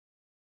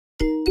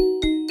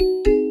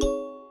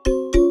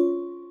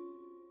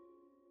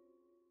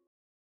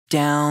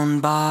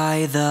Down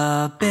by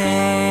the bay,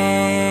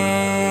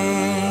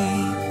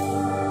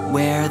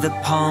 where the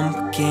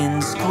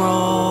pumpkins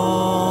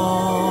grow,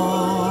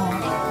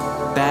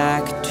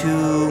 back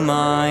to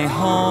my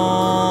home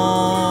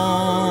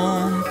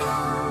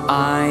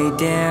I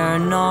dare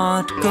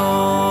not go,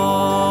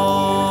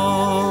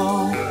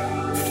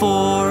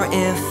 for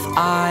if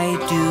I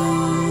do,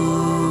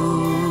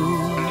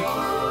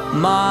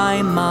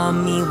 my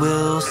mommy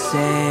will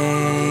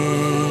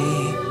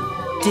say,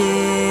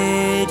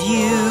 did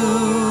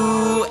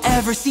you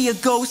ever see a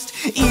ghost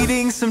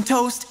eating some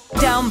toast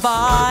down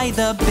by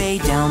the bay,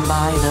 down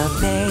by the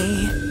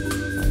bay,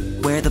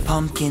 where the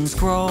pumpkins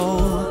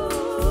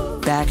grow,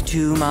 back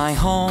to my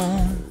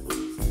home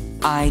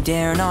I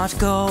dare not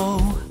go,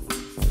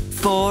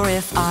 for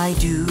if I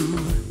do,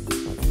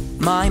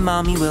 my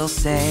mommy will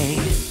say,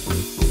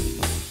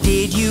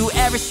 did you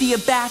ever see a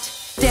bat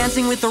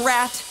dancing with a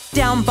rat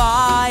down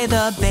by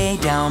the bay,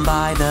 down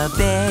by the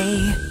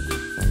bay,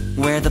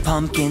 where the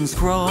pumpkins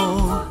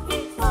grow,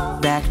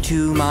 back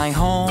to my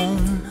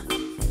home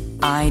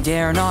I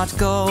dare not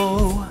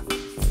go,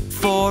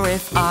 for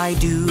if I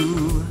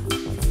do,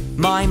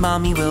 my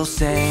mommy will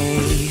say,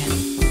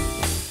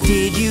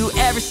 did you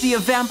ever see a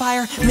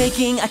vampire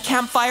making a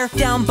campfire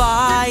down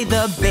by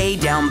the bay,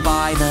 down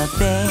by the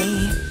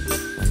bay,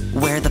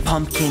 where the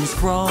pumpkins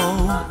grow,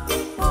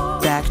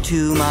 back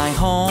to my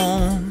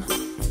home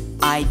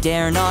I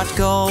dare not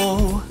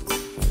go,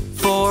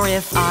 for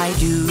if I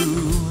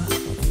do,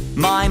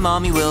 my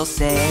mommy will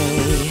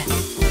say,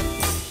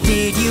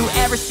 did you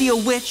ever see a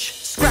witch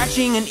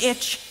scratching an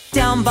itch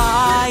down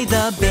by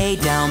the bay,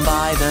 down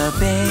by the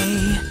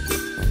bay,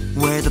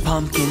 where the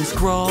pumpkins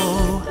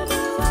grow,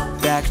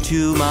 back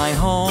to my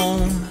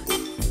home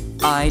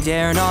I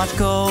dare not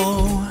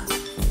go,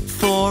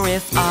 for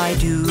if I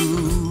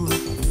do,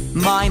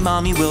 my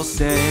mommy will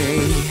say,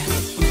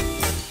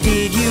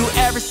 did you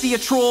ever see a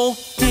troll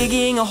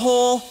digging a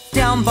hole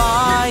down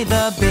by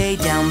the bay,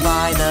 down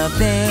by the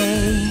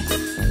bay,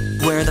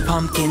 where the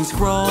pumpkins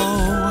grow,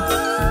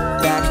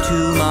 back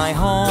to my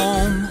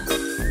home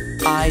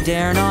I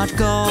dare not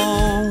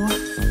go,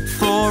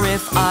 for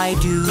if I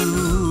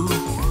do,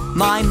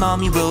 my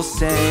mommy will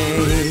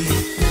say,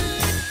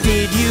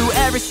 did you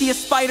ever see a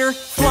spider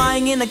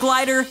flying in a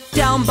glider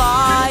down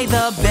by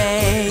the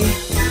bay,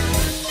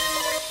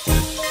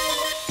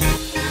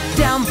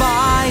 down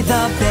by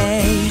the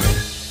bay?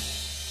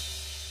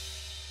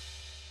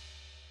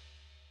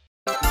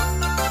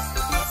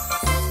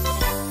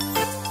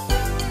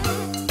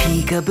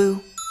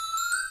 Peekaboo,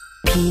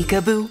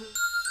 peekaboo,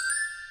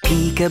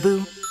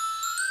 peekaboo,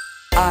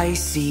 I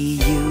see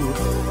you.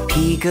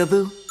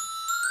 Peekaboo,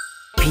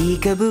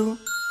 peekaboo,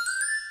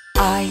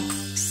 I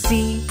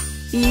see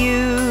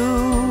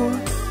you.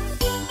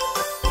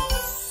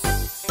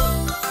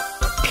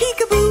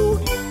 Peekaboo,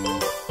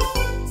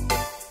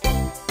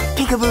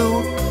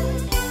 peekaboo,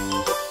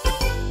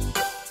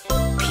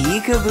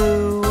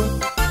 peekaboo,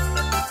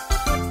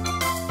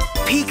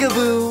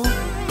 peekaboo,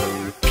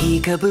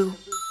 peekaboo,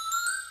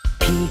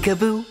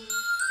 peekaboo,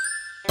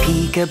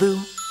 peekaboo,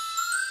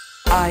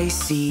 I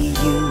see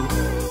you.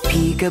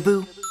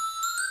 Peekaboo,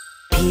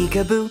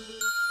 peekaboo,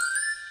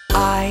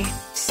 I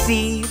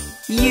see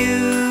you.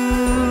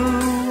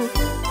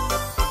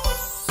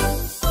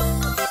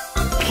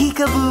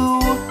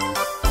 Peekaboo,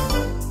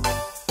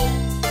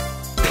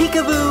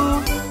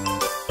 peekaboo,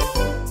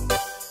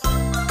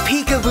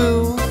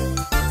 peekaboo,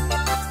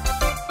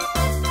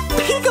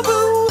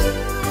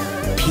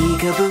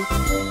 peekaboo,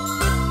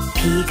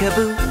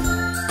 peekaboo,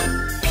 peekaboo,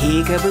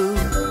 peekaboo,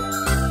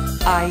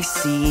 I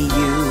see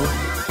you.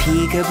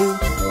 Peekaboo,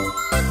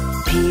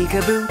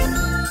 peekaboo,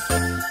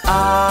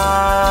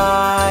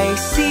 I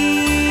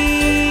see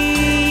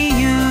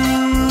you.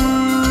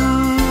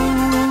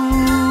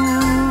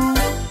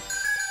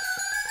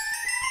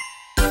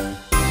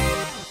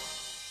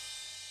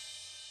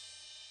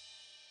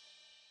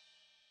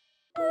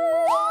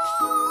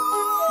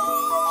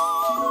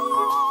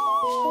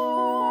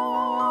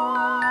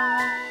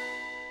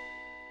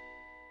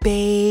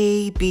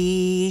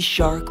 Baby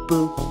shark,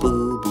 boo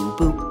boo boo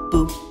boo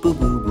boo boo boo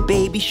boo.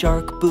 Baby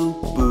shark, boo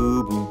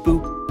boo boo boo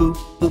boo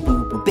boo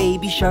boo boo.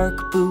 Baby shark,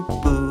 boo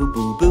boo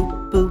boo boo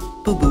boo boo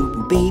boo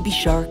boo. Baby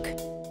shark.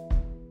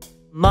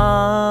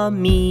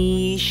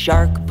 Mommy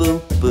shark, boo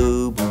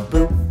boo boo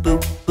boo boo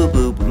boo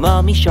boo boo.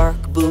 Mommy shark,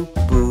 boo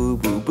boo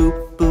boo boo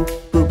boo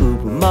boo boo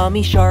boo.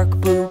 Mommy shark,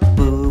 boo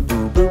boo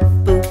boo boo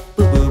boo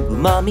boo boo boo.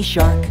 Mommy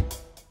shark.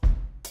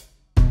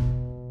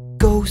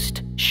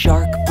 Ghost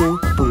shark, boo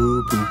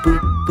boo boo boo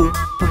boo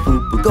boo boo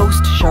boo.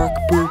 Ghost shark,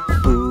 boo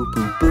boo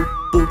boo boo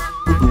boo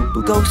boo boo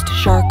boo. Ghost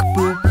shark,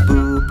 boo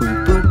boo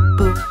boo boo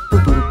boo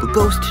boo boo boo.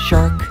 Ghost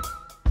shark.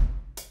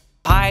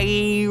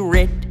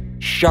 Pirate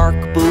shark,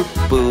 boo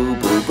boo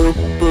boo boo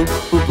boo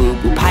boo boo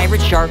boo.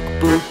 Pirate shark,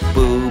 boo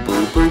boo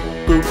boo boo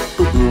boo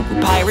boo boo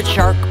boo. Pirate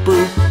shark,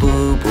 boo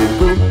boo boo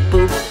boo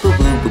boo boo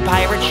boo boo.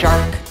 Pirate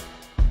shark.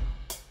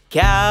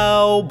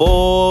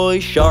 Cowboy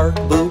shark,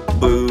 boo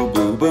boo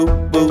boo boo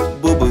boo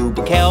boo boo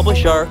boo. Cowboy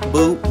shark,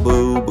 boo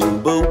boo boo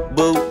boo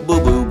boo boo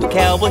boo boo.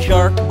 cowboy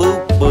shark.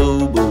 Boo,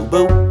 boo, boo,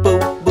 boo, boo,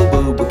 boo,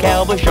 boo, boo,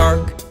 cowboy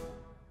shark.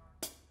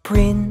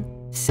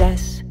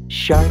 Princess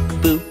shark.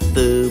 Boo,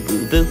 boo,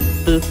 boo, boo,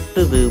 boo,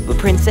 boo, boo, boo,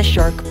 princess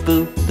shark.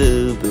 Boo,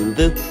 boo, boo,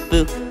 boo,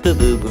 boo, boo,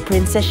 boo, boo,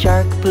 princess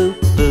shark. Boo,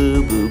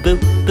 boo, boo, boo,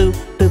 boo,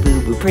 boo,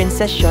 boo, boo,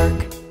 princess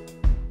shark.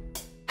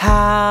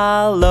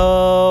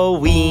 Halloween.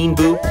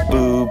 Boo,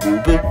 boo, boo,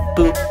 boo,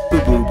 boo,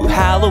 boo, boo, boo,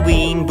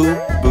 Halloween. Boo,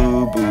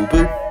 boo, boo,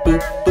 boo, boo,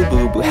 boo,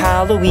 boo, boo,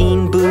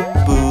 Halloween. Boo,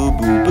 boo,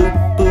 boo, boo,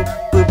 boo,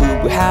 boo,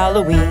 boo, boo,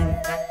 Halloween.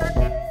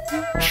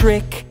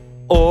 Trick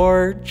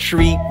or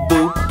treat.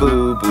 Boo,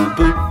 boo, boo,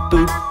 boo,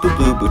 boo, boo,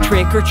 boo, boo,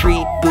 trick or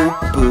treat. Boo,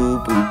 boo,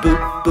 boo, boo,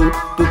 boo,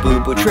 boo, boo,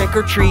 boo, trick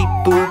or treat.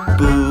 Boo,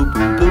 boo,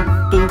 boo, boo,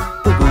 boo,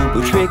 boo, boo,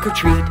 boo, trick or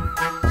treat.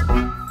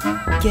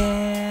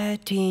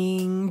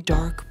 Getting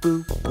dark.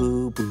 Boo,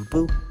 boo, boo,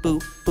 boo, boo,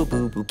 boo,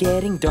 boo, boo,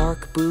 getting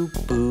dark. Boo,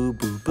 boo,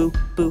 boo, boo,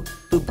 boo,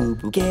 boo, boo,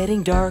 boo,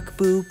 getting dark.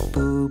 Boo,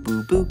 boo,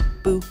 boo, boo,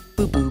 boo,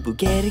 boo, boo, boo,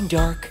 getting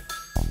dark.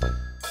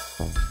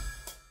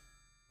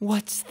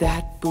 What's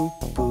that? Boo,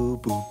 boo,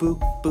 boo, boo,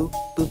 boo,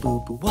 boo, boo,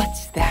 boo.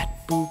 What's that?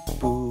 Boo,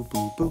 boo,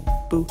 boo, boo,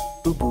 boo,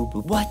 boo, boo,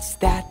 boo. What's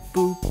that?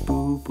 Boo,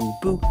 boo, boo,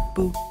 boo,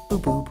 boo, boo,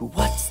 boo, boo.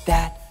 What's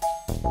that?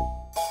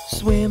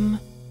 Swim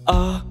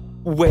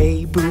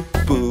away. Boo,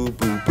 boo,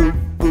 boo, boo,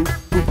 boo,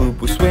 boo, boo,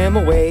 boo. Swim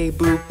away.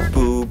 Boo,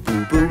 boo,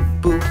 boo, boo,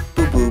 boo,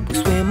 boo, boo, boo.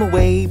 Swim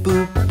away.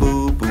 Boo,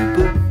 boo, boo,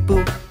 boo,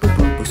 boo, boo,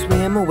 boo, boo.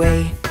 Swim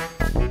away.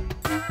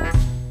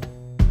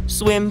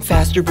 Swim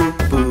faster. Boo,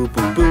 boo,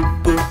 boo, boo,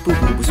 boo, boo,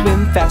 boo, boo.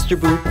 Swim faster.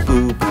 Boo,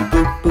 boo, boo,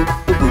 boo, boo,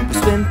 boo, boo, boo.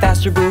 Swim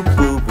faster. Boo,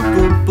 boo, boo,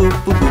 boo, boo,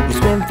 boo, boo, boo.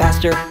 Swim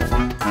faster.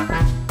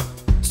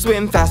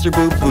 Swim faster.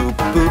 Boo, boo,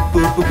 boo, boo,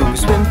 boo, boo, boo.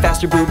 Swim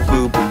faster. Boo,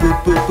 boo, boo,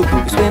 boo, boo, boo,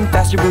 boo. Swim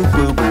faster. Boo,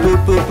 boo, boo, boo,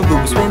 boo, boo,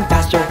 boo. Swim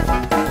faster.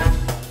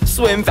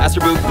 Swim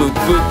faster. Boo, boo,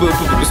 boo, boo,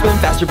 boo, boo. Swim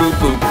faster. Boo,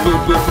 boo, boo,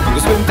 boo, boo, boo.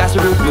 Swim faster.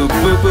 Boo, boo, boo,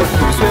 boo, boo,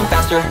 boo. Swim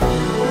faster.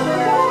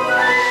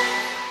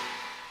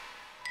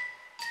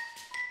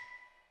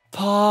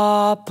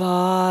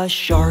 Papa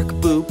shark.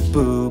 Boo,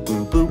 boo,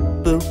 boo, boo,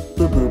 boo,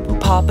 boo, boo, boo.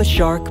 Papa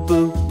shark.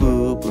 Boo,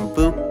 boo, boo,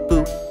 boo,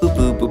 boo, boo,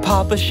 boo, boo.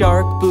 Papa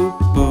shark. Boo,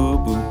 boo,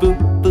 boo, boo,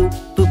 boo,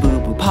 boo, boo,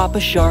 boo. Papa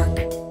shark.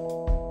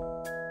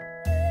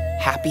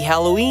 Happy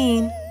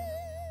Halloween!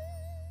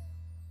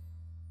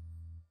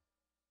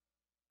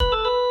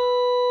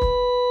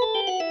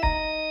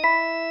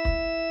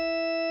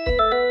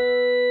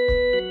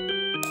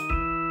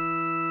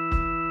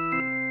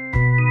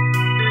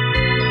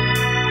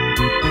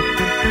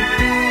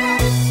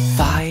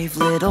 Five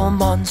little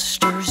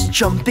monsters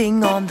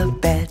jumping on the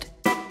bed.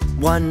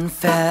 One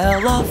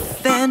fell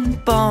off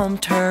and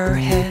bumped her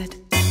head.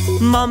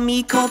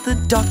 Mommy called the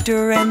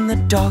doctor and the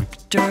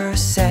doctor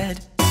said,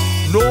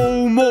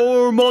 "No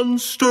more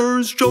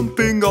monsters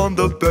jumping on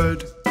the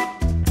bed."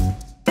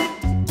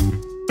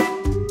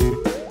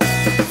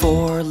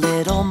 Four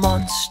little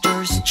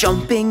monsters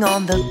jumping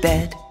on the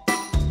bed.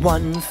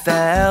 One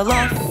fell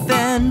off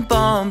and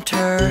bumped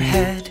her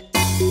head.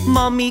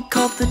 Mommy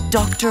called the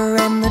doctor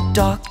and the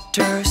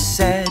doctor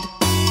said,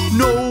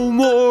 "No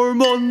more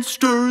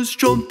monsters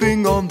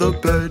jumping on the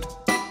bed."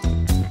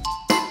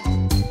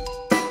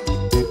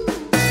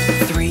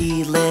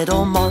 Three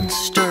little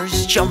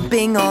monsters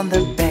jumping on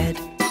the bed.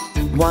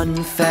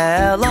 One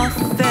fell off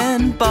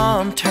and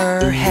bumped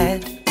her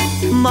head.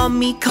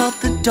 Mommy called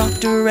the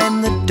doctor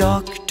and the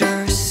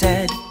doctor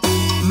said,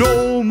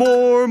 "No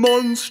more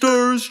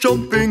monsters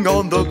jumping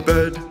on the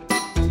bed."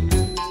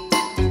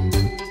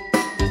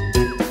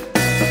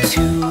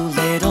 Two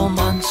little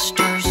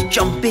monsters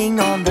jumping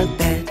on the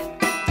bed.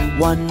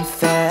 One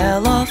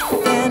fell off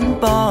and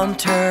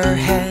bumped her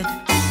head.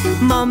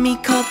 Mommy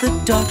called the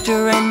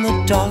doctor and the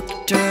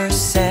doctor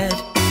said,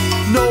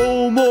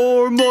 "No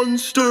more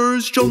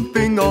monsters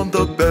jumping on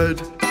the bed."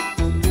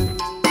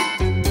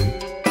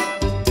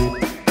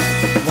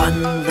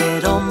 One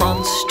little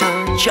monster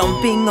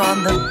jumping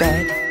on the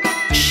bed.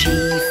 She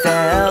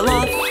fell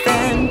off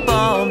and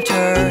bumped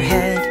her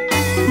head.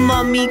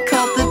 Mommy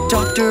called the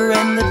doctor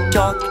and the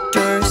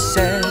doctor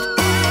said,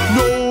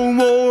 "No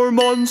more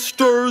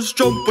monsters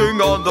jumping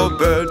on the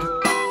bed."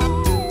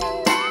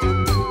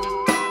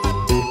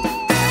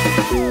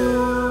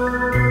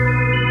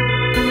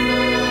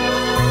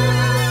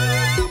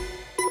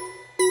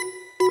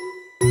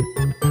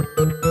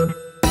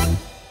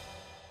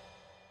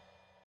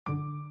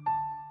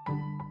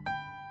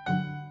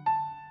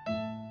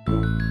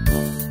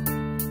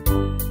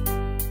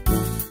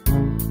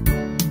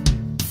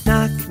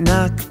 Knock,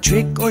 knock,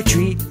 trick or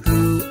treat,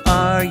 who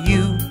are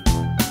you?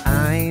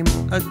 I'm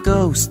a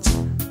ghost,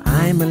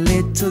 I'm a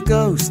little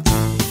ghost.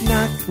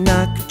 Knock,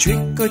 knock,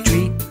 trick or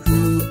treat,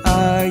 who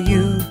are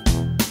you?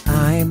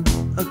 I'm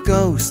a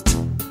ghost,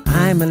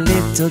 I'm a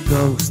little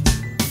ghost.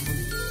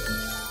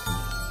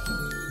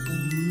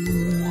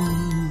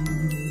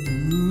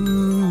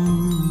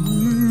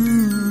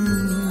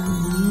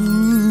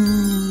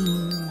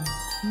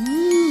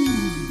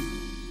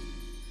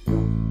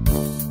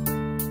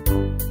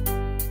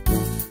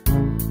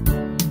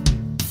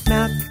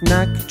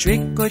 Knock,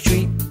 trick or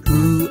treat,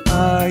 who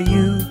are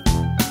you?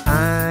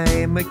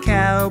 I'm a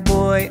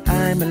cowboy,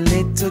 I'm a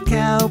little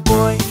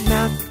cowboy.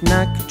 Knock,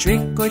 knock,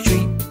 trick or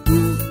treat.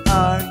 Who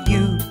are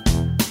you?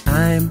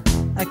 I'm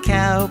a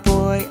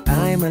cowboy.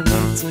 I'm a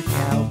little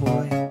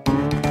cowboy.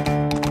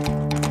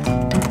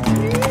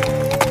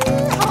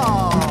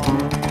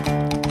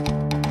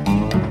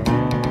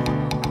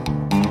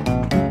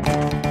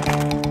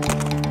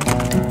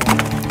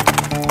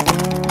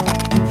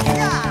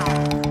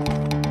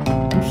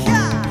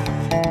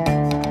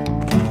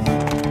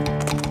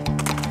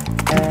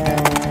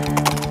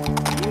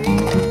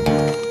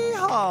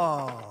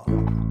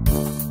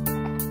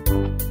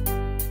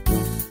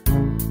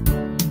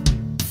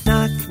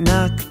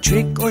 Knock,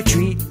 trick or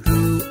treat,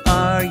 who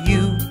are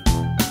you?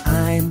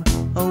 I'm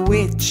a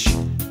witch,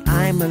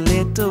 I'm a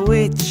little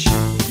witch.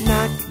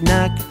 Knock,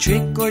 knock,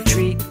 trick or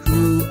treat,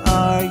 who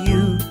are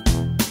you?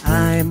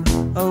 I'm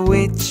a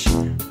witch,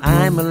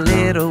 I'm a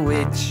little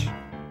witch.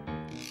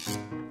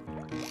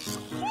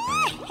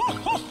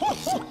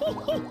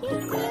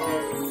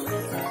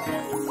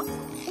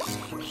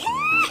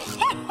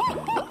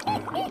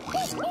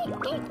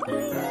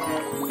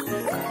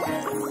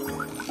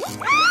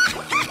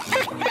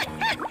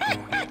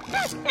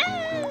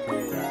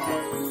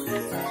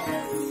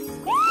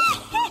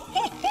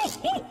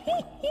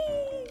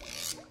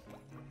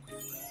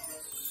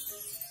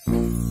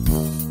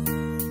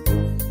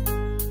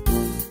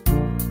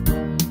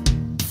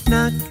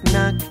 Knock,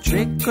 knock,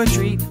 trick or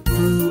treat,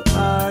 who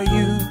are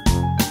you?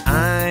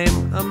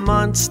 I'm a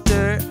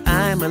monster,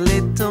 I'm a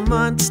little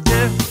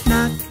monster.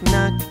 Knock,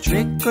 knock,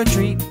 trick or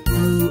treat,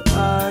 who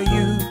are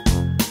you?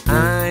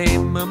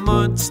 I'm a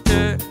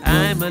monster,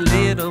 I'm a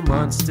little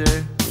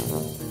monster.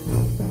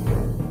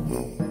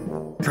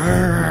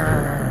 Grrr.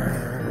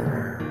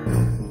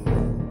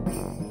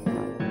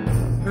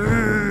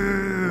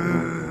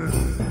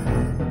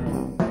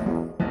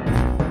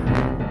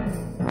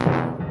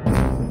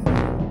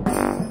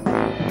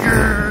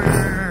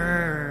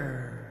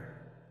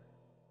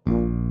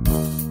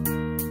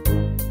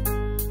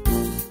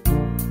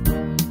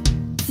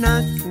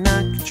 Knock,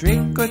 knock,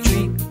 trick or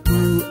treat,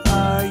 who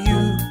are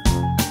you?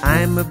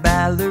 I'm a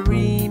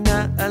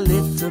ballerina, a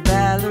little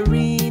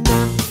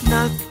ballerina.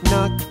 Knock,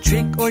 knock,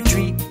 trick or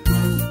treat,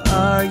 who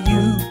are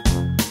you?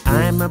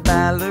 I'm a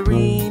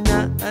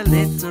ballerina, a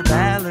little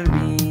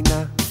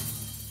ballerina.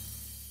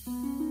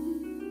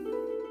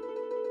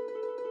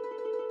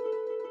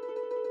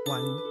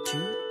 One,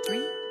 two,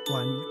 three,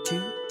 1,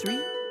 2, 3,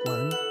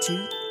 1,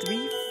 2,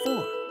 3,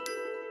 4.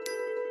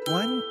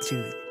 1,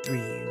 2, 3,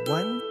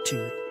 1,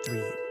 2,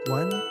 3,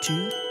 1,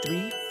 2,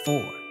 3,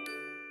 4.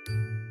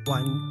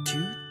 1,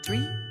 2,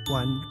 3,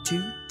 1,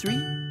 2, 3,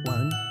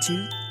 1,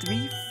 2,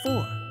 3,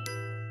 4.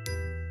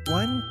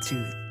 1,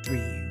 2, 3,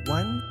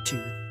 1, 2,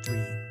 3,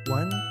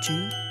 1,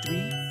 2,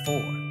 3,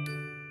 4.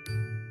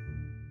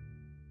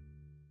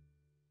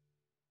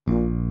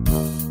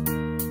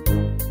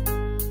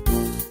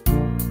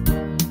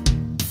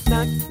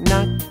 Knock,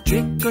 knock,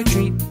 trick or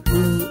treat,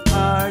 who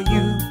are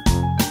you?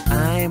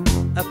 I'm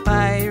a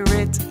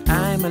pirate,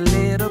 I'm a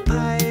little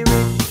pirate.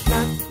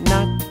 Knock,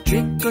 knock,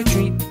 trick or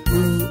treat,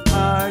 who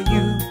are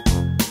you?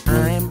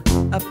 I'm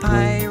a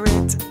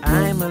pirate,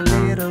 I'm a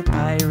little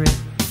pirate.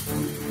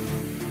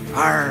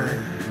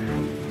 Arr!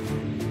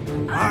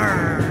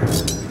 Arr!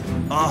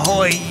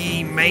 Ahoy,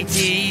 ye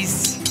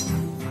mateys!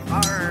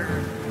 Arr,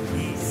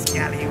 ye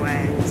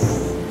scallywags!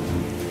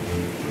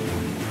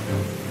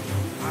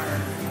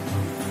 Arr!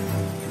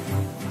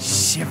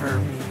 Shiver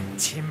me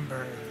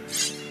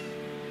timbers!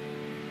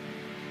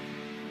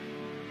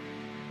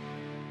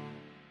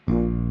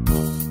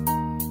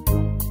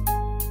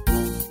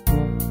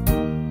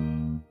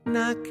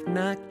 Knock,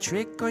 knock,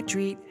 trick or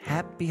treat,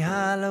 happy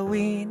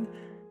Halloween,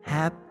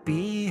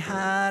 happy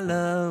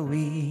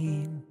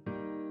Halloween.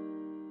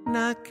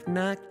 Knock,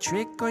 knock,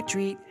 trick or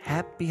treat,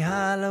 happy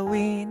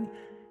Halloween,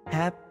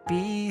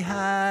 happy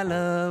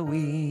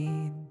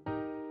Halloween.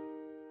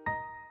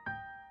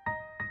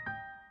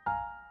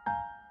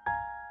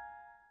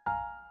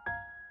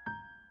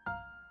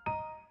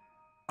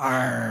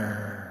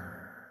 Arr.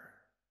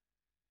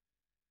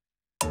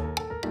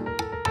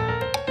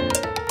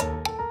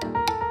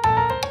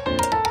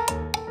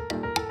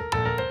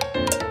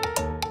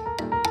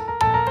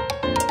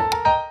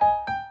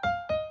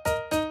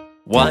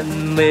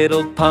 One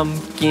little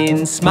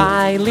pumpkin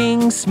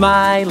smiling,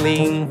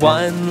 smiling.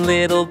 One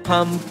little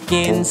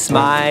pumpkin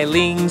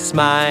smiling,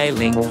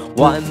 smiling.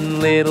 One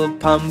little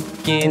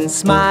pumpkin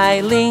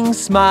smiling,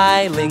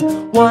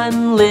 smiling.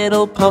 One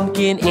little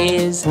pumpkin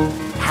is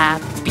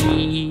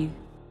happy.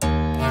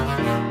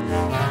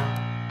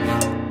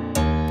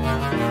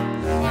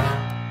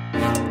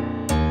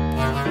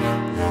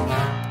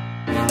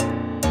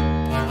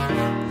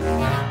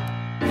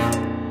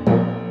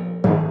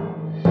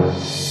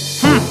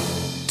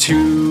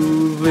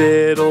 Two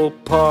little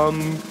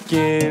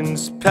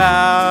pumpkins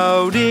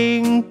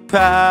pouting,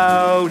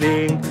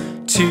 pouting.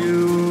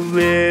 Two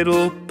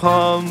little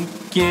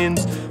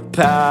pumpkins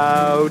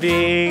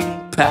pouting,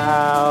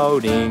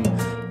 pouting.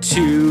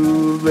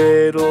 Two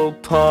little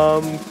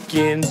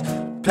pumpkins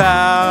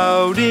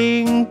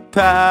pouting,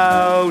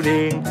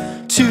 pouting.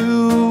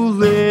 Two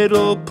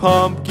little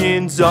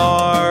pumpkins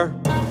are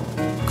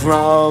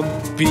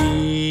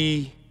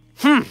grumpy.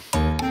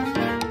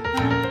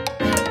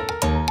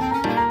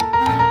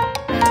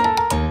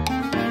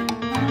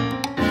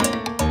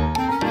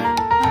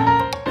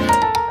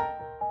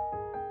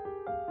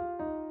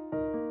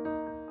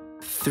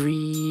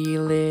 3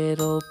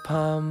 little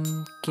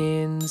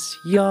pumpkins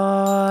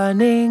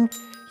yawning,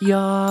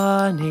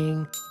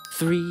 yawning.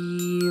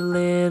 3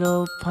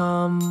 little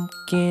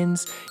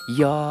pumpkins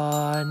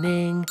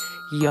yawning,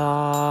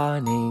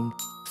 yawning.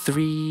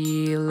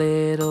 3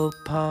 little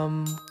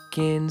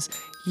pumpkins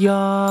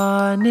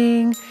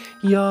yawning,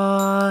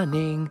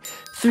 yawning.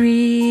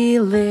 3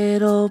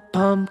 little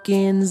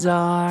pumpkins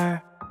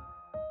are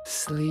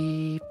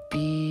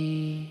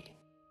sleepy.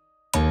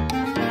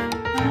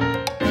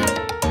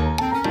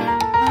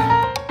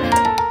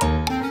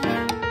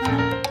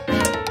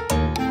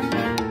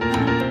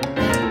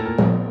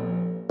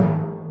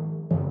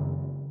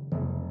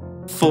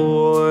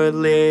 Four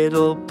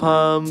little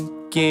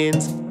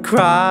pumpkins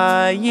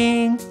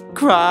crying,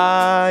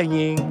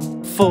 crying.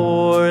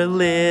 4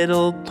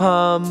 little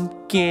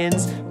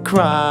pumpkins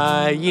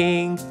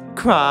crying,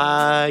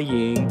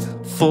 crying.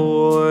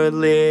 4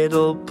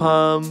 little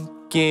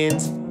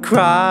pumpkins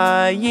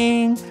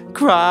crying,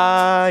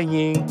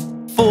 crying.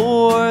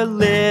 4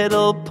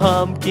 little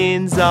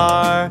pumpkins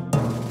are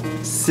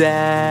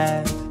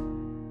sad.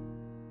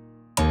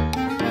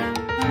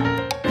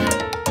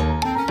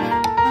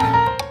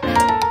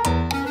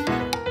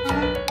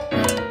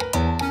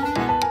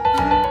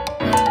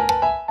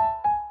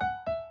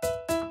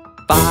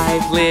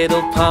 5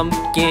 little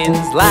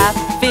pumpkins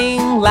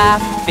laughing,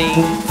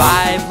 laughing.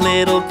 5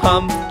 little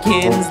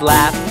pumpkins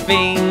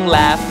laughing,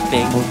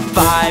 laughing.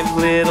 5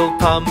 little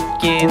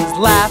pumpkins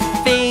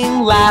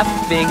laughing,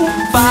 laughing.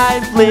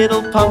 5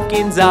 little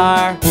pumpkins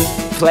are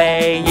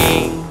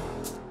playing.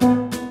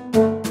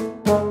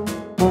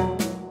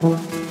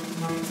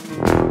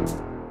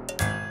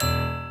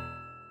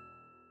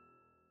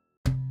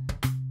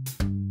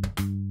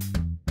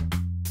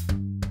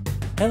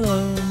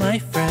 Hello, my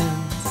friends.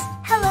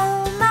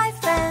 Hello, my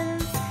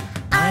friends.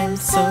 I'm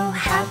so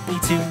happy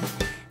to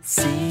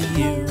see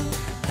you.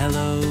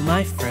 Hello,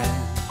 my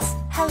friends.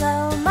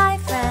 Hello, my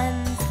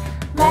friends.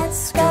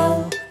 Let's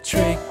go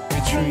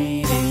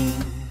trick-or-treating.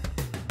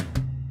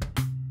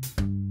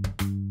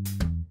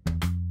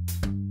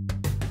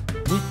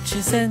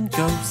 Witches and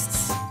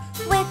ghosts,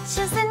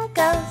 witches and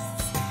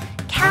ghosts,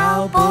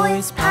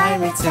 cowboys,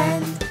 pirates,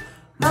 and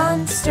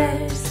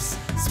monsters,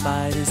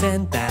 spiders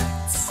and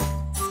bats,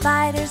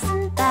 spiders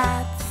and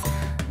bats.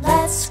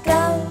 Let's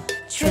go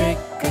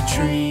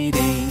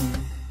trick-or-treating.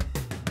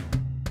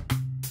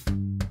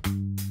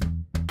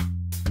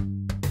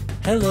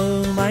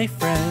 Hello, my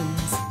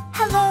friends.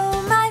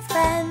 Hello, my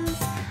friends.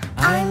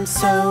 I'm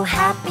so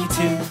happy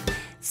to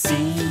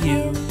see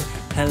you.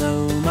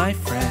 Hello, my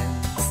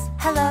friends.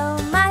 Hello,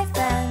 my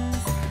friends.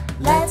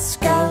 Let's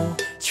go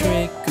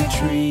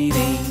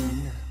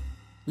trick-or-treating.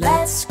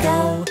 Let's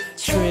go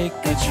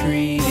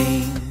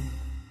trick-or-treating.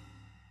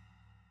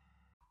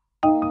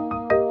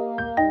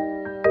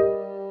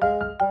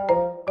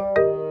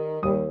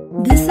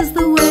 This is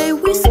the way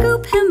we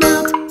scoop him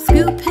out,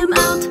 scoop him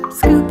out,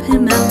 scoop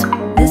him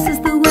out. This is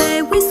the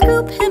way we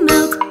scoop him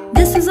out.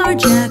 This is our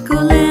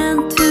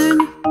jack-o'-lantern.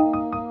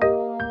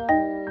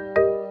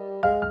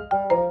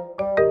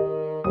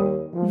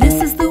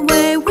 This is the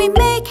way we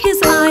make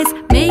his eyes,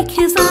 make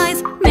his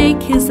eyes,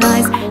 make his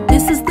eyes.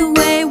 This is the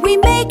way we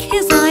make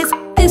his eyes.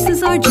 This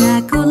is our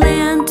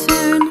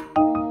jack-o'-lantern.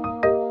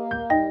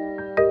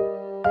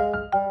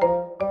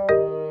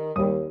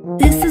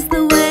 This is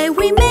the way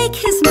we make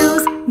his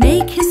nose,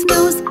 make his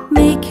nose,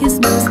 make his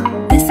nose.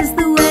 This is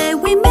the way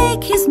we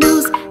make his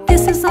nose.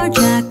 This is our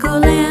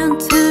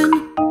jack-o'-lantern.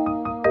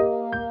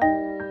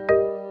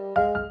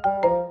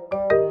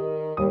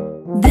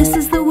 This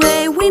is the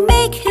way we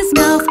make his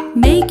mouth,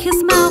 make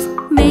his mouth,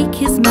 make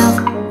his mouth.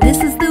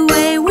 This is the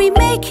way we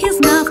make his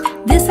mouth.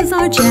 This is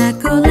our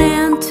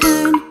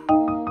jack-o'-lantern.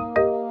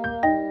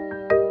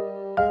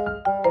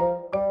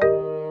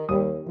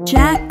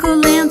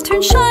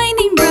 Jack-o'-lantern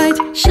shining bright,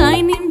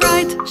 shining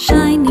bright,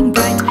 shining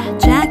bright.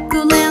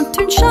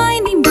 Jack-o'-lantern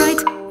shining bright.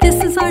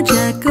 This is our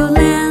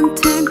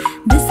jack-o'-lantern.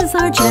 This is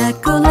our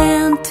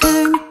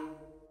jack-o'-lantern.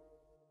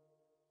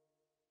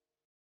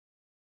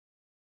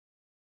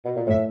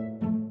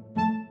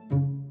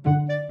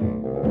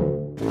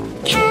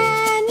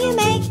 Can you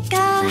make a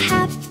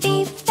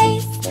happy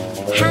face?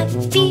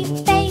 Happy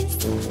face,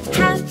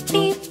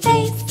 happy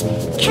face.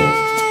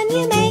 Can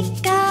you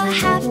make a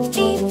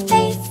happy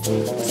face?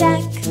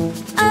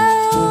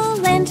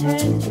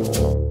 Jack-o'-lantern.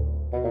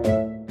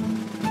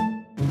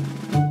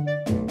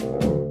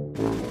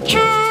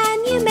 Can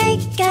you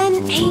make an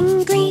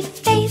angry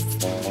face?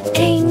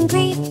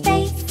 Angry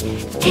face,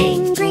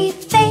 angry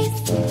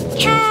face.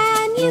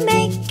 Can you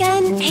make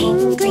an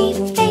angry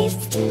face?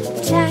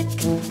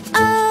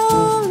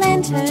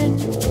 Jack-o'-lantern.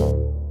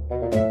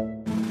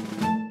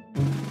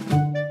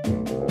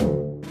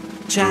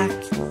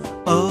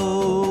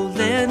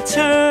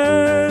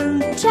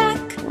 Jack-o'-lantern.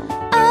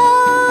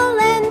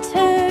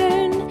 Jack-o'-lantern.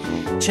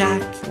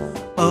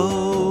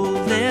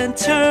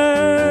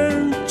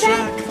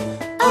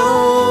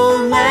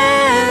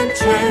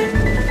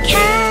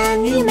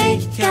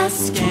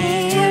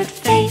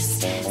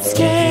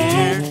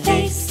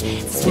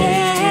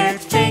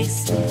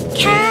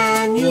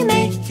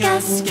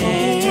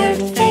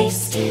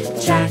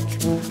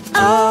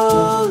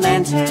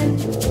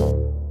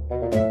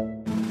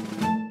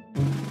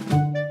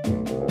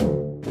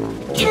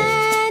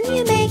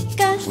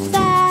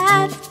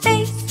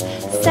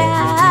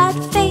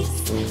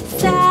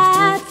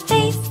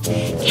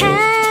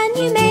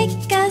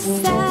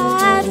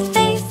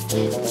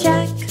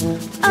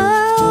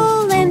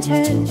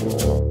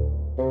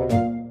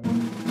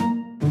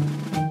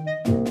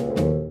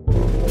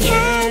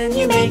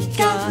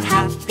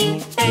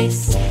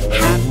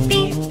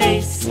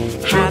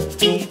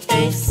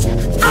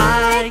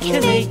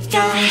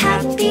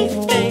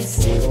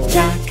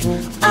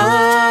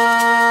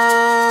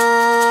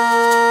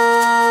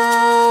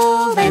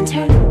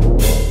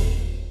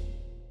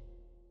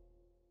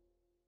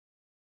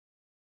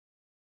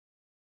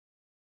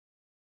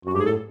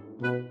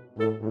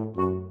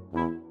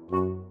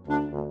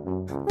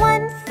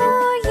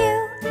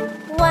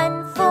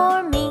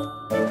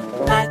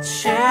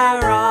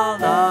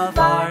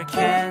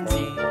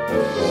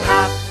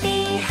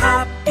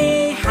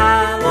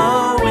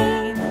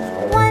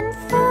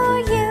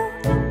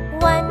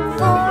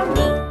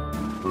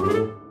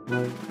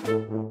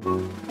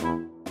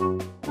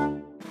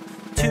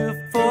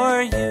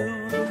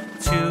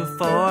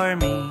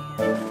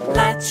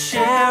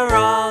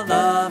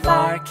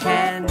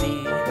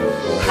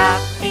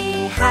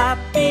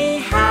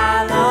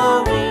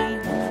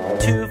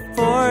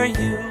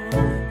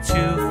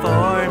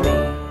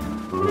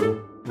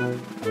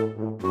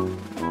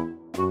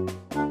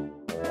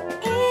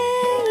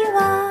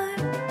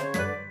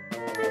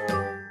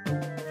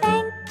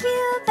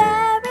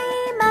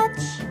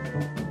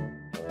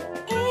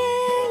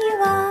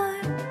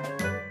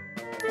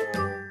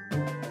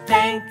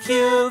 Thank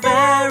you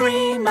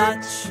very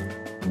much.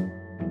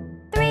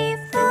 3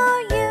 for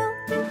you,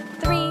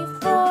 3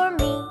 for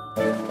me.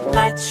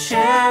 Let's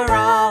share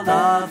all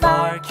of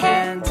our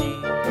candy.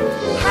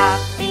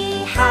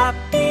 Happy,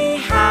 happy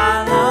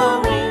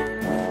Halloween.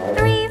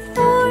 3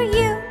 for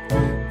you,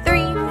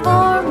 3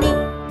 for me.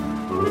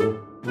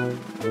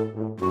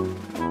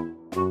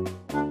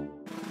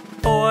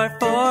 4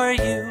 for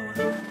you,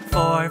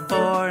 4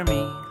 for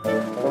me.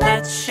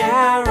 Let's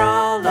share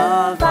all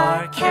of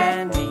our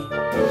candy.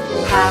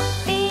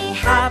 Happy,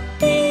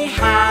 happy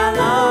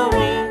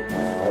Halloween.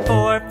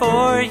 4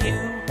 for you,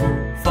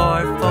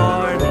 4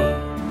 for me.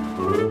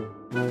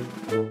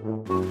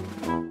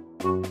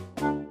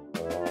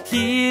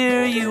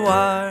 Here you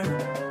are.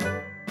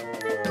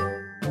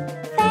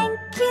 Thank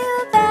you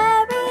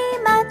very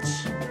much.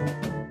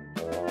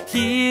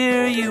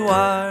 Here you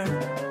are.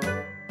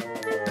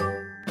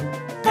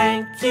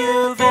 Thank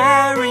you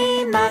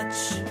very much.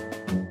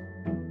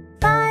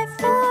 5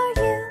 for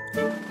you,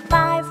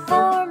 5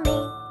 for me.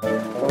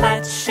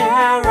 Let's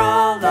share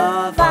all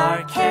of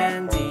our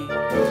candy.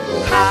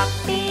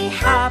 Happy,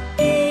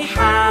 happy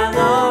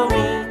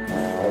Halloween.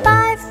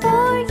 5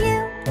 for you,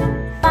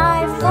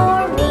 5 for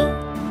me.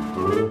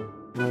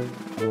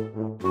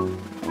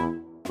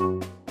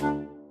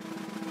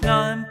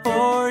 None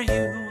for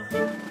you,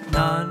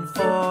 none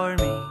for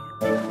me.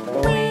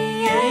 We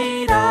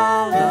ate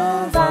all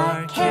of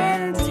our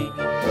candy.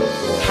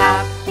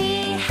 Happy,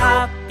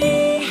 happy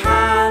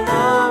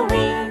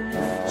Halloween.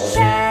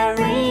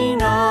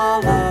 Sharing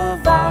all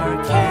of our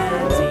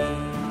candy.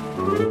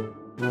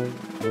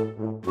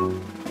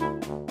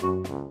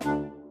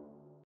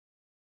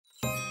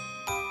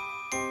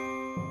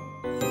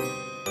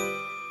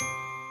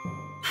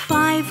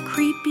 5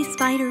 creepy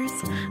spiders,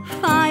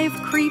 5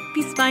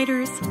 creepy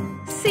spiders.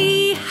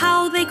 See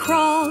how they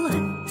crawl,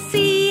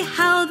 see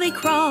how they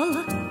crawl.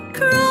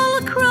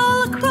 Crawl,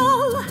 crawl,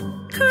 crawl,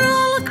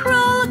 crawl,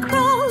 crawl,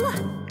 crawl,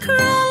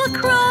 crawl,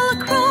 crawl,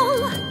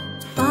 crawl.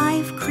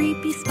 5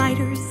 creepy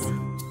spiders.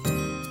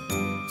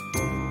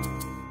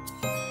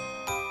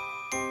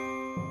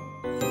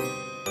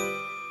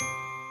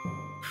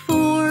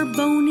 4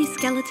 bony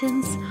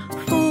skeletons,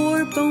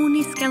 4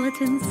 bony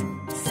skeletons.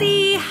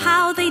 See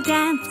how they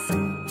dance,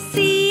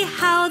 see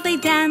how they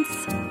dance.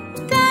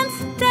 Dance,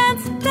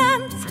 dance,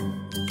 dance,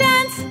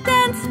 dance,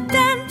 dance,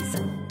 dance,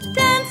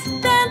 dance,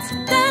 dance,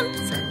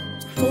 dance.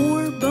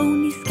 4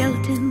 bony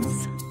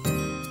skeletons.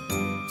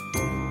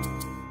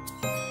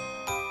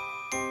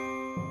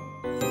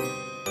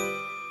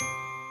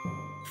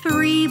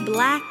 3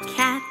 black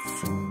cats,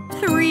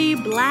 3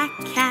 black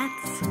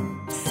cats.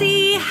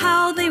 See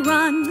how they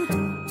run,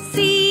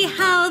 see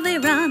how they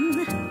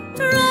run.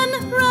 Run,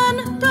 run,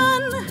 run,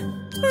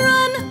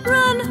 run,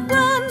 run,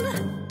 run,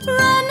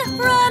 run,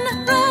 run,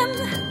 run.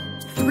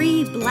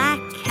 3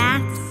 black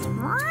cats.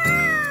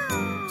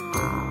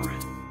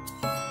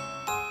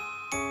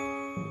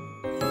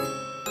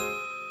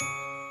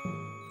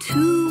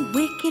 2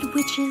 wicked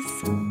witches,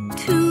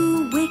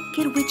 2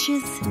 wicked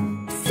witches.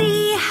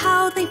 See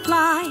how they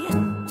fly,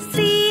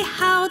 see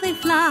how they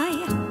fly.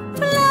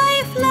 Fly,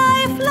 fly,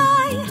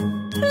 fly,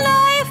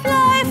 fly,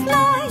 fly,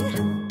 fly,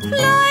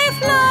 fly,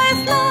 fly,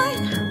 fly.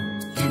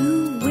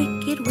 2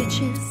 wicked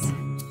witches.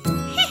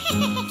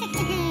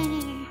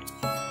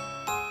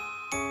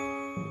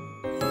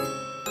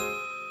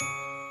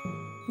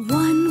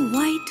 One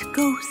white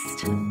ghost,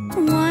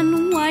 one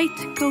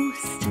white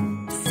ghost.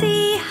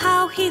 See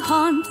how he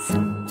haunts,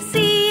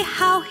 see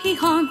how he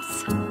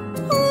haunts.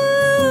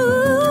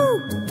 Ooh,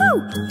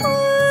 ooh,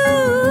 ooh,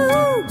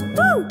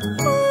 ooh,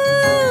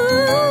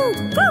 ooh,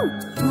 ooh.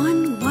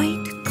 One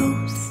white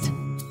ghost.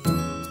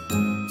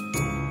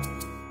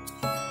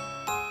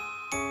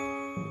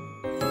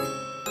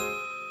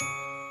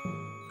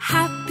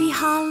 Happy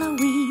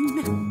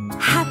Halloween,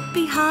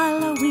 happy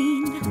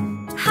Halloween,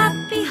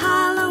 happy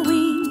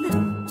Halloween,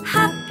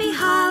 happy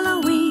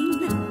Halloween.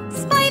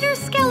 Spiders,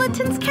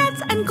 skeletons,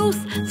 cats and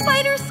ghosts.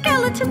 Spiders,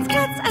 skeletons,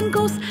 cats and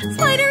ghosts.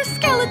 Spiders,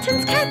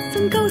 skeletons, cats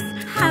and ghosts.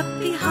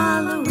 Happy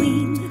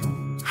Halloween,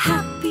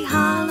 happy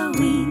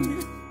Halloween.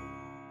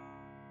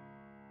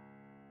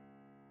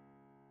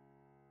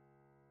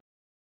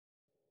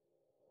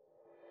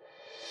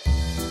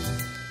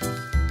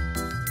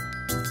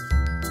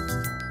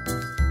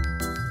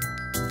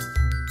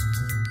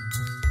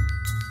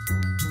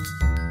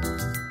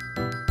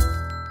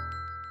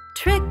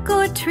 Trick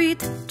or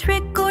treat,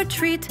 trick or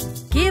treat.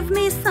 Give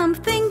me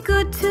something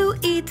good to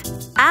eat.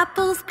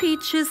 Apples,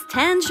 peaches,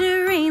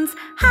 tangerines.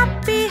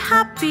 Happy,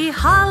 happy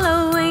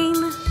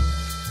Halloween.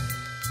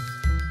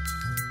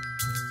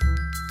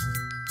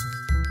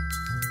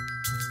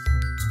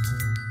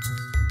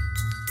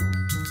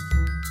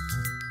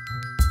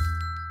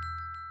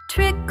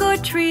 Trick or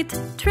treat,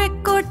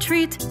 trick or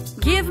treat.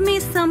 Give me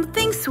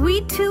something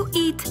sweet to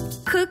eat.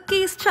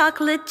 Cookies,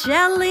 chocolate,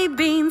 jelly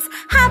beans.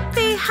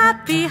 Happy,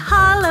 happy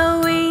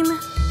Halloween.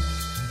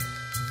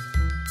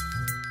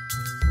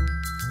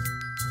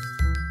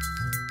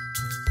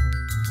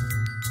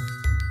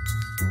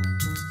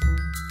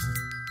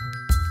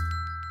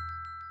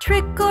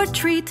 Trick or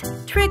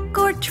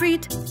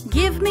treat,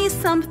 give me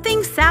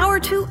something sour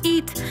to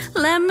eat.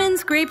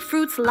 Lemons,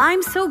 grapefruits,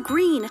 lime so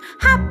green.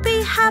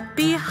 Happy,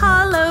 happy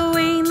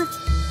Halloween.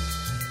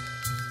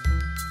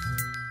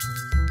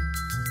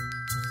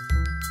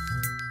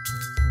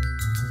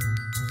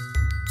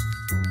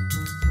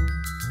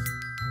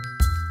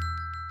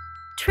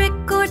 Trick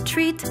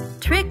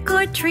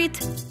or treat,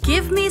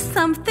 give me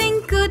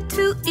something good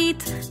to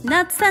eat.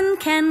 Nuts and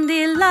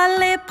candy,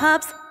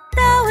 lollipops.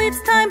 Now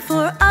it's time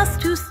for us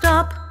to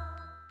stop.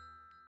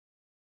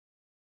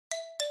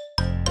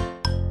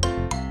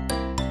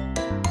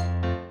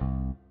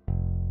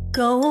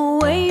 Go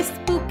away,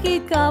 spooky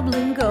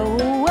goblin, go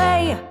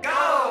away.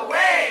 Go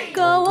away!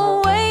 Go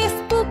away,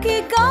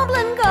 spooky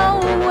goblin, go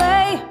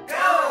away.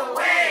 Go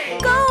away!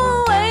 Go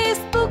away,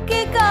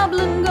 spooky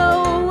goblin,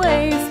 go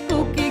away.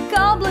 Spooky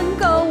goblin,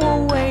 go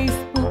away.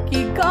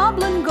 Spooky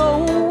goblin,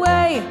 go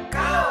away.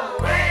 Go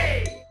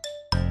away!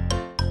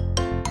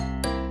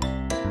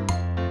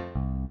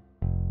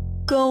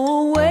 Go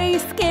away,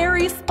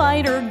 scary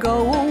spider,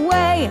 go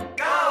away.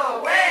 Go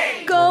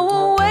away! Go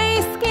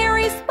away,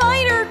 scary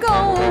spider,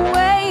 go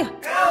away.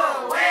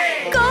 Go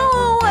away! Go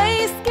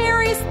away,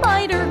 scary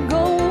spider,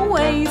 go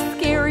away.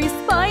 Scary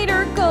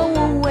spider, go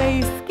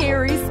away.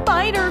 Scary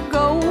spider,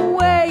 go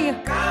away.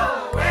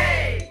 Go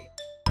away!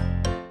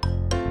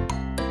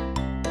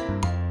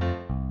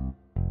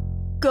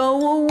 Go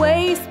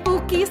away,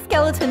 spooky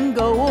skeleton,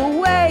 go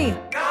away.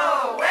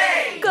 Go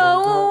away!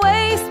 Go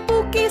away,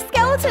 spooky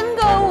skeleton,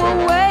 go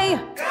away.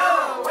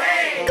 Go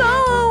away! Go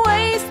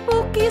away,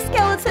 spooky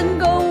skeleton,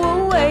 go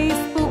away.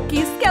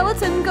 Spooky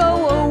skeleton,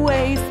 go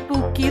away.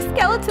 Spooky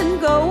skeleton,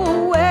 go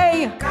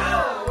away.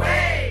 Go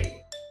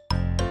away!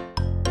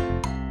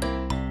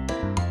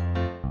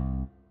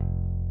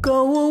 Go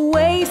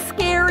away,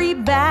 scary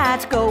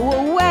bat, go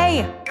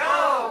away.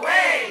 Go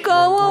away!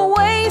 Go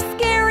away,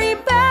 scary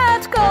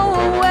bat, go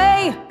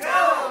away.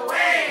 Go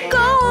away!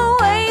 Go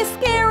away,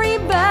 scary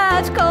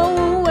bat, go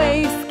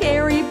away.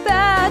 Scary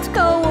bat,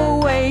 go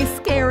away.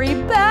 Scary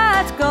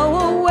bat, go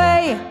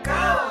away.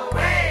 Go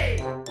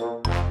away!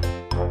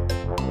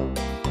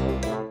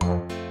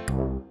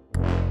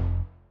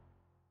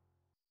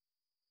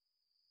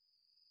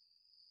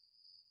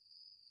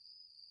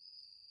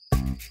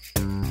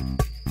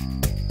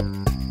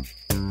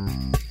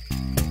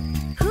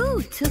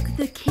 Who took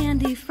the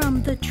candy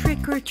from the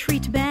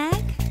trick-or-treat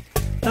bag?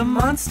 The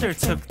monster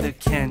took the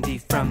candy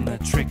from the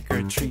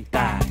trick-or-treat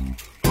bag.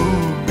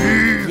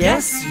 Me?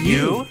 Yes,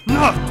 you.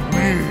 Not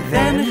me.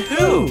 Then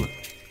who?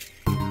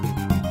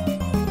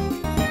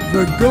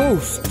 The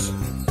ghost.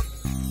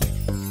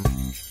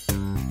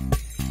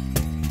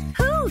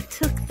 Who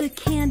took the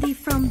candy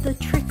from the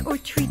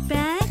trick-or-treat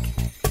bag?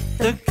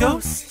 The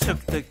ghost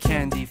took the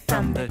candy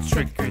from the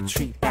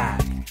trick-or-treat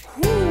bag.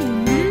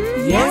 Who,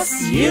 me?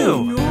 Yes,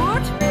 you.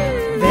 Not me.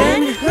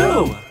 Then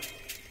who?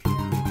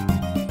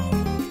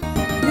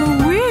 The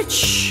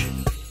witch.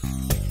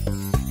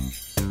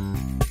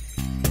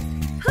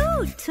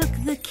 Who took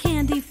the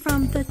candy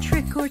from the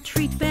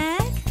trick-or-treat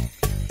bag?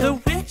 The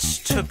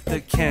witch took the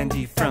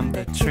candy from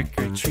the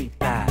trick-or-treat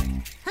bag.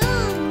 Who,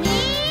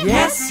 me?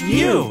 Yes,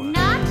 you.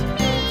 Not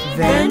me.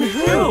 Then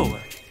who?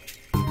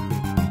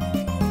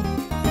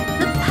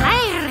 The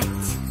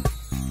pirate.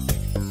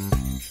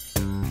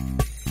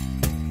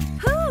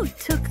 Who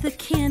took the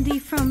candy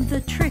from the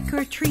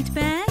trick-or-treat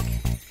bag?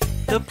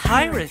 The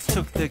pirate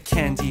took the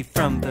candy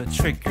from the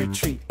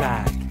trick-or-treat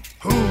bag.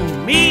 Who?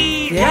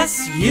 Me?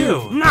 Yes,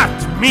 you.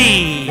 Not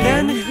me.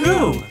 Then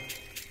who?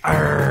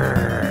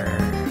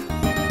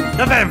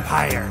 The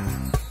vampire.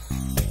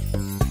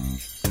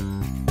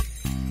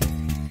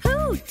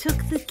 Who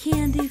took the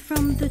candy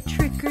from the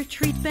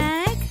trick-or-treat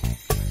bag?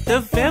 The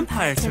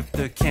vampire took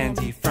the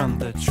candy from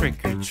the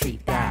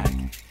trick-or-treat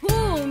bag.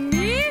 Who,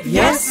 me?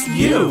 Yes,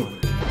 you.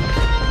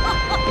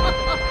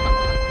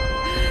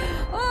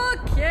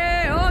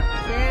 Okay.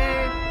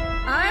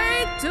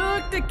 I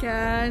took the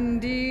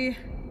candy.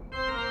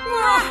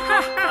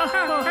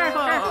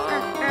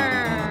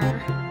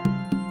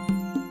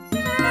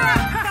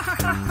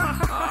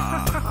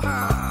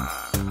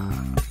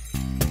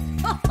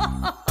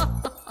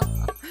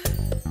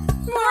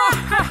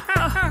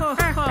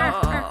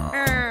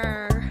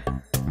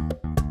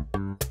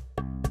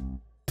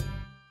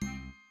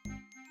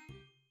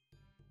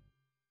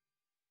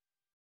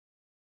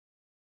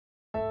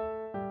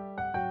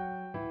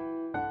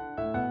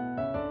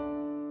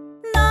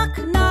 Knock,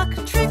 knock,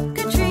 trick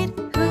or treat,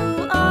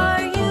 who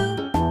are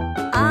you?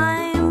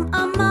 I'm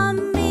a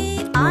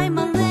mummy, I'm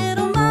a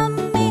little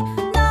mummy.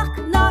 Knock,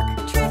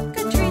 knock, trick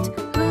or treat,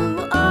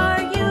 who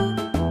are you?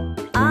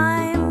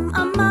 I'm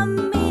a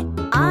mummy,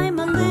 I'm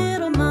a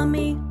little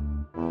mummy.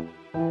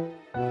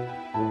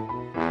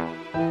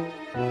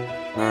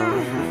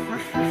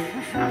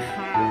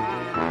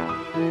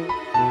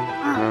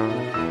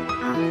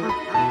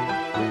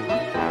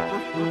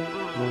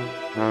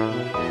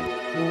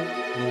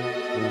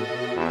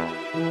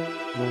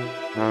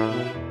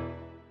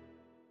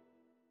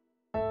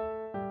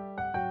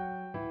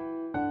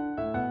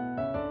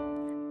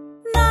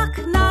 Knock,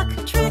 knock,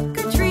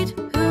 trick or treat.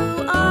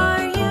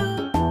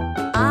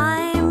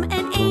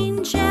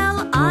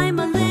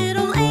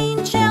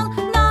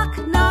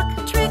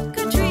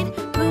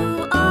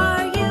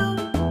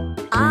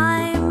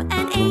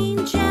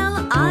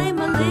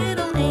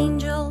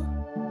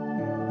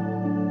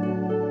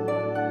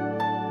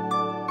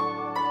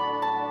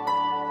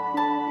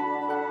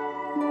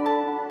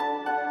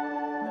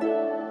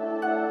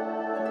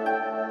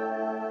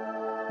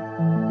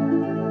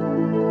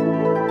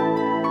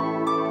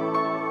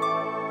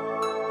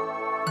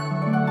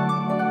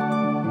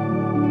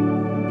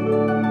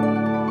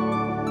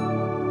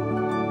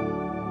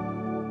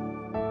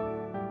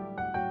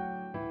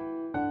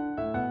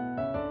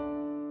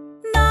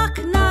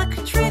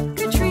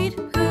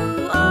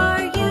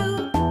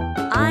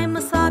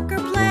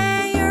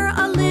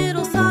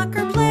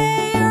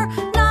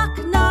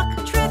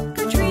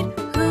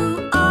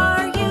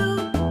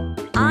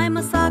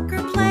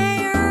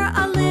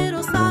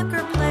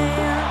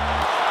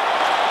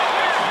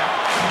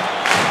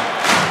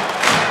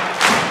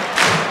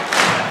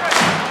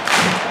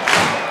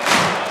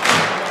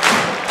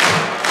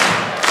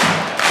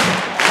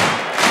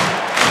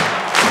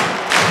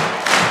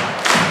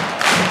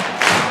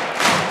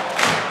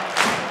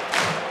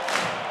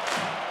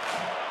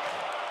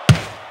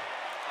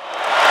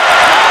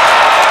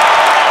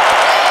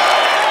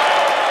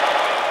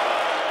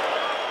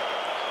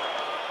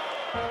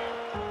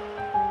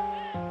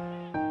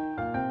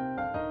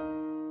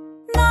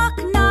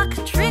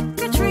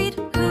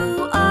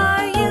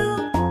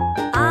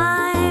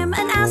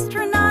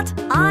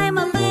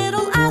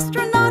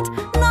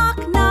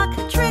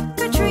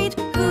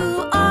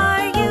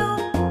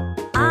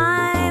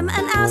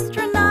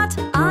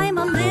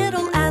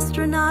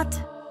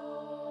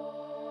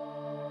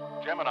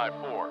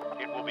 4.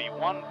 It will be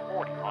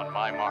 1:40 on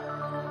my mark.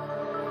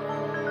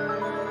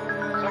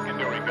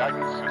 Secondary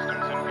guidance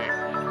systems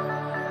engaged.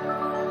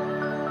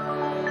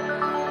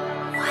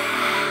 Wow!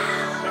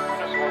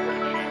 Synchronous orbit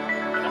achieved.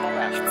 Minimum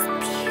aspect. It's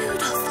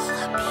beautiful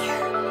up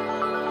here.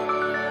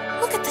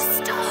 Look at the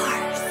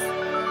stars.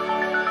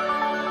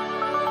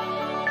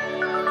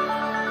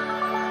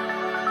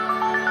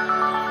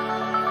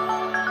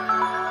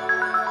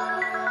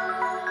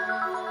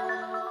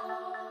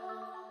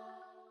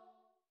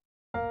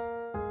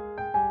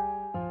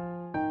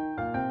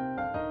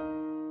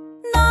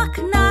 Knock,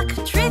 knock,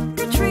 trick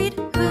or treat,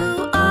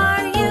 who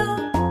are you?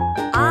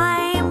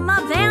 I'm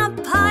a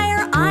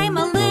vampire, I'm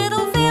a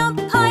little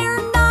vampire.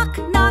 Knock,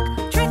 knock,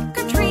 trick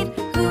or treat,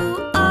 who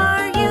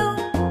are you?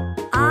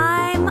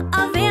 I'm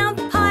a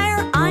vampire,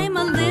 I'm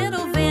a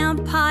little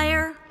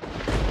vampire.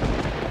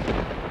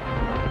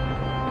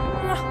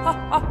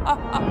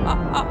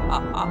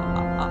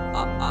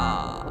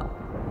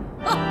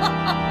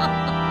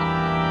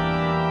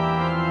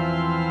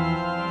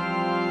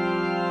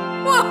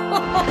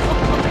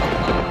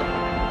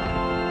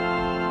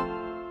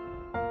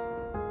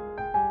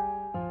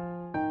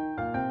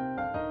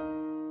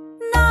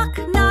 Knock,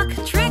 knock,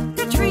 trick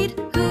or treat,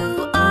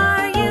 who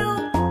are you?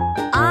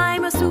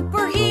 I'm a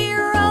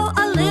superhero,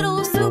 a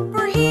little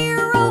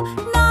superhero.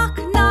 Knock,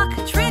 knock,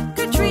 trick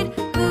or treat,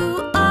 who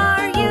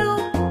are you?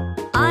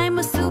 I'm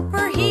a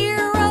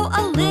superhero,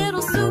 a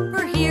little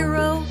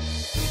superhero.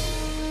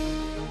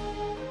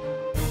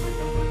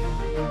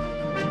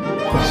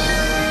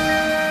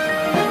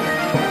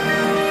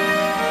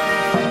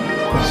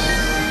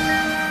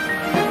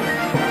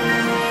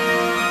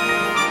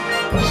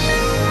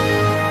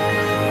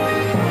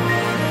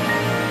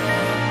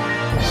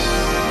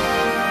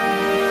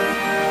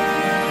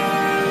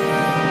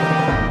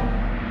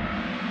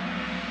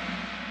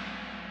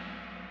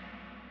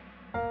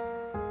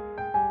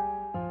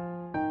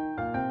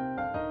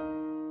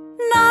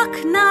 Knock,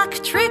 knock,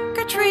 trick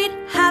or treat,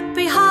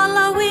 happy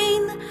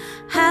Halloween,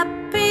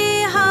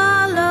 happy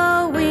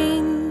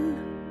Halloween.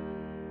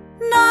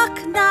 Knock,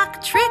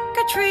 knock, trick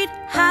or treat,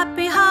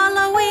 happy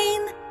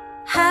Halloween,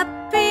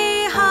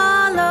 happy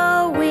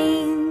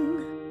Halloween.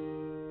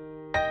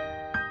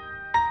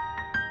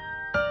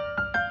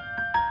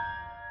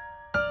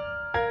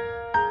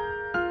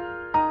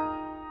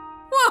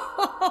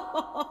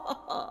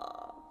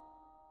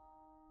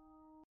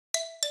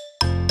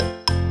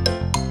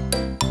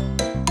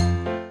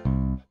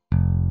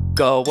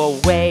 Go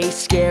away,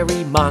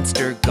 scary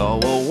monster, go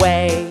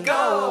away.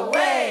 Go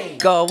away!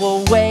 Go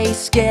away,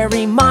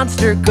 scary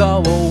monster,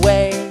 go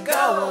away.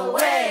 Go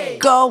away!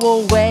 Go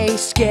away,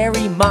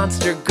 scary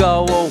monster,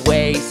 go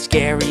away.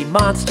 Scary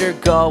monster,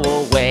 go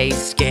away.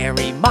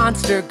 Scary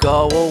monster,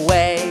 go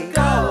away.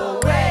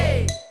 Go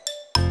away!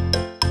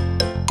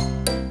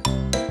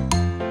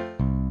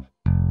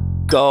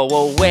 Go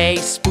away,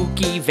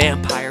 spooky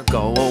vampire,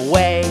 go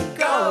away.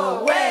 Go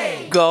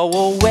away! Go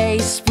away,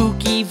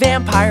 spooky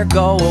vampire,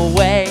 go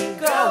away.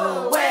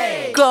 Go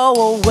away! Go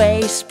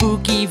away,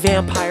 spooky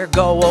vampire,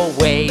 go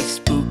away.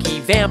 Spooky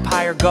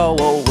vampire, go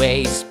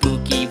away.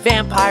 Spooky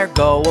vampire,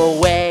 go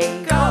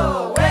away.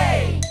 Go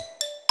away!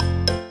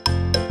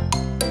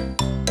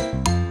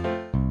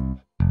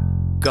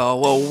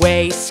 Go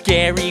away,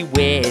 scary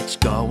witch,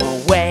 go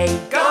away.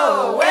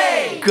 Go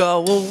away!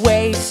 Go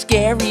away,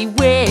 scary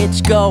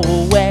witch, go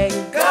away.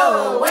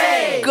 Go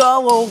away!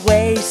 Go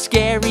away,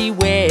 scary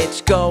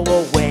witch, go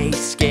away.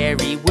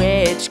 Scary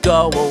witch,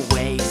 go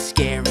away.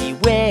 Scary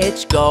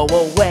witch, go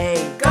away.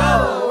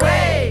 Go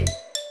away!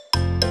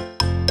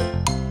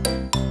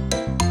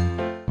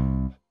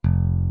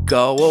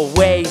 Go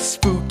away,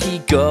 spooky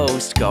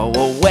ghost, go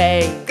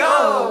away.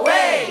 Go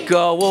away!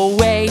 Go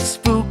away,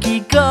 spooky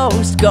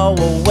ghost, go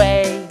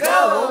away.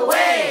 Go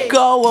away!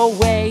 Go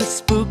away,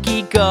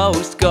 spooky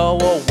ghost, go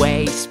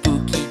away.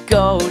 Spooky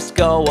ghost,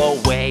 go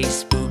away.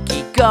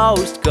 Spooky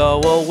ghost,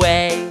 go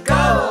away.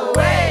 Go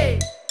away!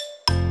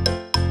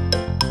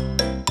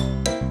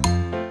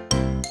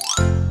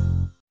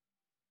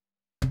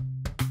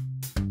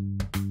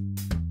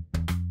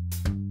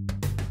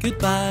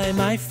 Goodbye,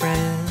 my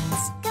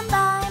friends.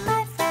 Goodbye,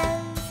 my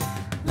friends.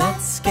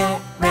 Let's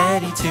get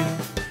ready to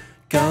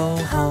go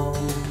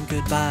home.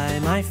 Goodbye,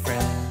 my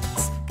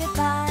friends.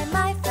 Goodbye,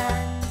 my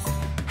friends.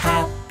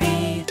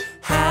 Happy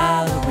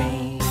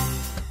Halloween.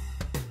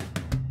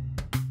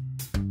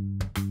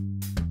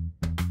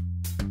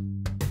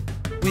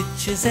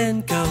 Witches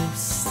and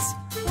ghosts,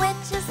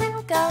 Witches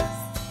and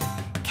ghosts.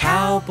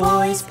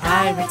 cowboys,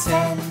 pirates,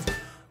 and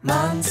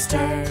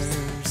monsters,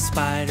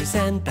 spiders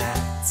and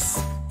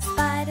bats.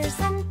 Spiders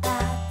and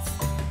bats.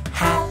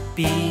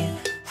 Happy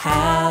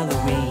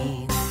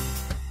Halloween.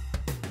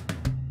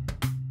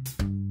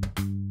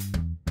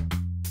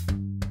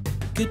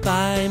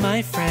 Goodbye,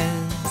 my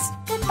friends.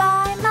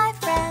 Goodbye, my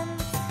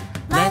friends.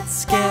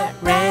 Let's get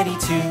ready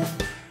to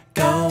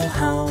go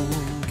home.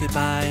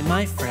 Goodbye,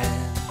 my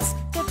friends.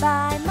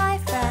 Goodbye, my